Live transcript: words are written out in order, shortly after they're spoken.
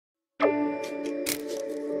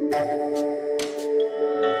No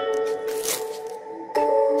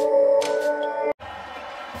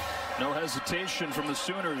hesitation from the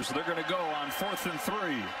Sooners. They're going to go on 4th and 3.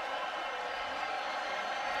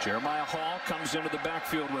 Jeremiah Hall comes into the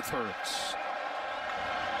backfield with Hurts.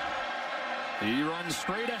 He runs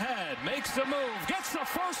straight ahead, makes the move, gets the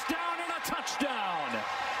first down and a touchdown.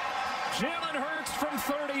 Jalen Hurts from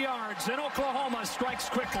 30 yards, and Oklahoma strikes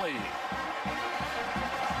quickly.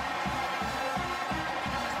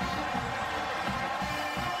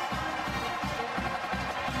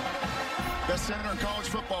 Best center in college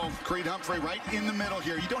football, Creed Humphrey, right in the middle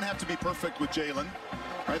here. You don't have to be perfect with Jalen.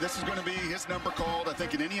 Right, this is going to be his number called. I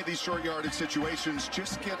think in any of these short yardage situations,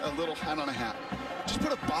 just get a little hat on a hat. Just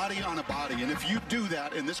put a body on a body. And if you do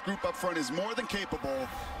that, and this group up front is more than capable,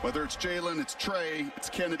 whether it's Jalen, it's Trey, it's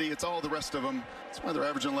Kennedy, it's all the rest of them, that's why they're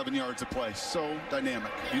averaging 11 yards a play. So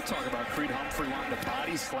dynamic. You talk about Creed Humphrey wanting to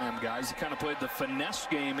body slam guys. He kind of played the finesse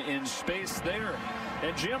game in space there.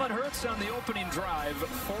 And Jalen Hurts on the opening drive,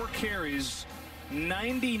 4 carries,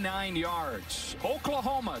 99 yards.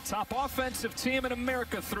 Oklahoma, top offensive team in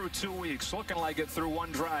America through 2 weeks. Looking like it through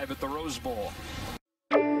 1 drive at the Rose Bowl.